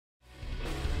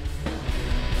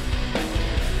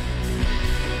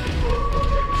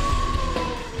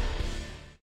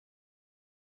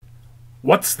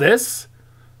What's this?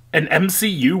 An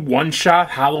MCU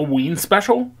one-shot Halloween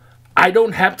special? I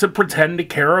don't have to pretend to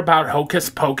care about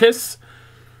Hocus Pocus?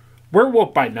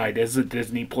 Werewolf by Night is a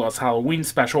Disney Plus Halloween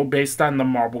special based on the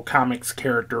Marvel Comics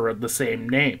character of the same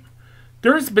name.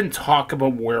 There has been talk of a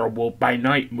Werewolf by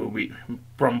Night movie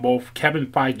from both Kevin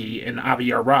Feige and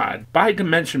Avi Arad by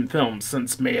Dimension Films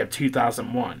since May of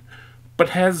 2001, but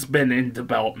has been in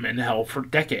development hell for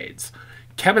decades.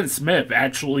 Kevin Smith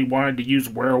actually wanted to use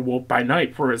Werewolf by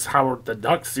Night for his Howard the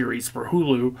Duck series for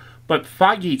Hulu, but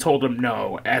Feige told him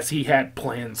no, as he had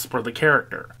plans for the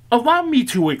character. Allow me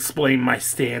to explain my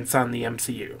stance on the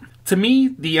MCU. To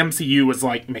me, the MCU is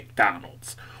like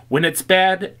McDonald's. When it's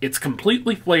bad, it's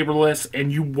completely flavorless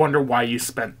and you wonder why you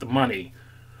spent the money.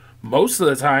 Most of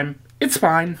the time, it's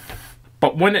fine.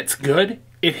 But when it's good,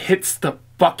 it hits the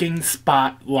fucking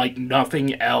spot like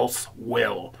nothing else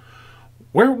will.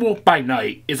 Werewolf by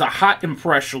Night is a hot and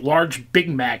fresh large Big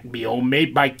Mac meal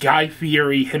made by Guy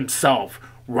Fieri himself,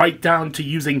 right down to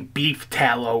using beef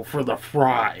tallow for the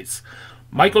fries.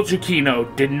 Michael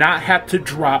Giacchino did not have to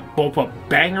drop both a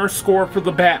banger score for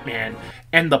the Batman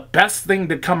and the best thing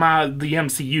to come out of the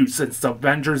MCU since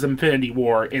Avengers Infinity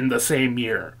War in the same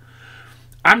year.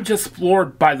 I'm just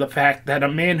floored by the fact that a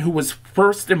man who was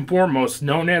first and foremost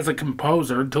known as a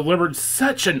composer delivered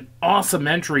such an awesome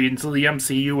entry into the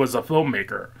MCU as a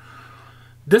filmmaker.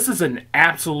 This is an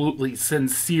absolutely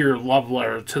sincere love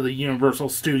letter to the Universal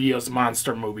Studios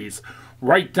monster movies,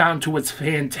 right down to its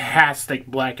fantastic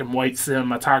black and white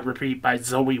cinematography by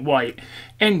Zoe White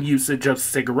and usage of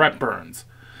cigarette burns.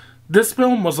 This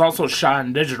film was also shot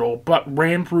in digital, but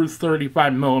ran through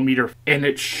 35mm, and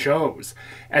it shows,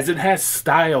 as it has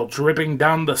style dripping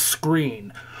down the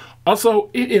screen. Also,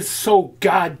 it is so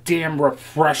goddamn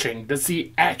refreshing to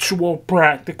see actual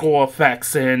practical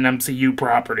effects in an MCU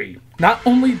property. Not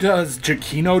only does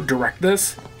Giacchino direct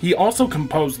this, he also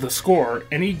composed the score,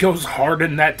 and he goes hard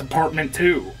in that department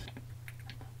too.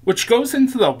 Which goes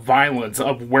into the violence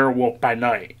of Werewolf by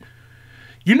Night.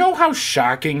 You know how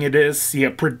shocking it is to see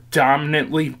a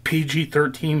predominantly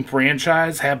PG-13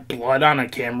 franchise have blood on a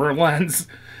camera lens?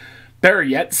 Better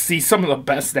yet, see some of the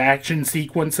best action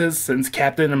sequences since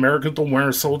Captain America the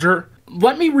Winter Soldier?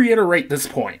 Let me reiterate this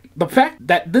point. The fact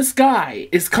that this guy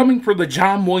is coming for the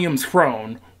John Williams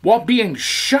throne while being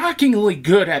shockingly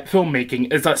good at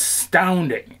filmmaking is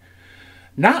astounding.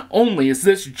 Not only is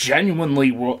this genuinely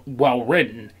well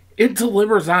written, it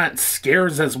delivers on its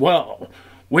scares as well.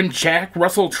 When Jack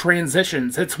Russell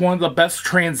transitions, it's one of the best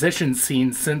transition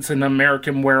scenes since An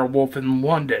American Werewolf in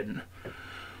London.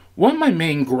 One of my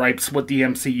main gripes with the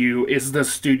MCU is the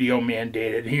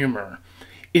studio-mandated humor.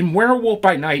 In Werewolf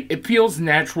by Night, it feels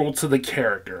natural to the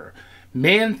character.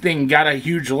 Man-Thing got a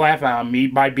huge laugh out of me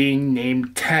by being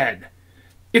named Ted.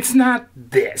 It's not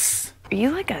this. Are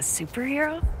you like a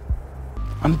superhero?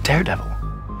 I'm Daredevil.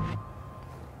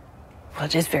 Well,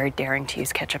 it is very daring to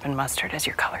use ketchup and mustard as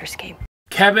your color scheme.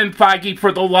 Kevin Feige,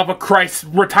 for the love of Christ,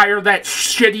 retire that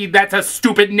shitty "that's a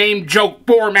stupid name" joke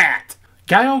format!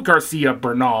 Gael Garcia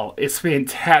Bernal is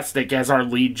fantastic as our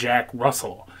lead Jack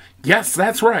Russell. Yes,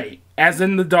 that's right, as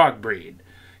in the dog breed.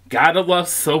 Gotta love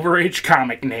Silver Age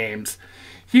comic names.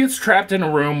 He is trapped in a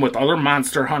room with other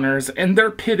monster hunters, and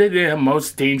they're pitted in a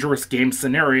most dangerous game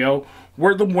scenario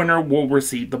where the winner will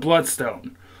receive the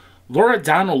Bloodstone. Laura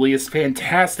Donnelly is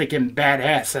fantastic and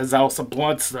badass as Elsa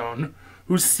Bloodstone,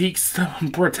 who seeks to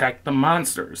protect the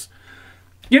monsters.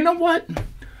 You know what?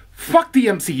 Fuck the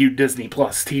MCU Disney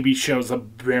Plus TV shows of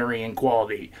varying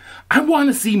quality. I want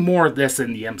to see more of this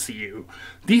in the MCU.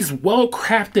 These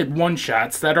well-crafted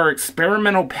one-shots that are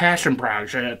experimental passion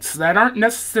projects that aren't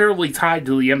necessarily tied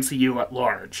to the MCU at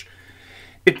large.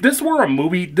 If this were a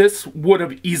movie, this would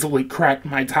have easily cracked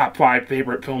my top 5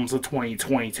 favorite films of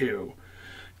 2022.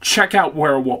 Check out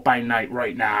Werewolf by Night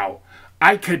right now.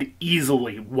 I could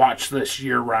easily watch this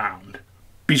year-round.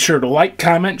 Be sure to like,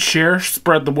 comment, share,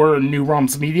 spread the word on New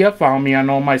Realms Media. Follow me on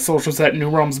all my socials at New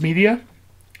Realms Media.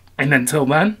 And until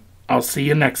then, I'll see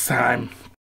you next time.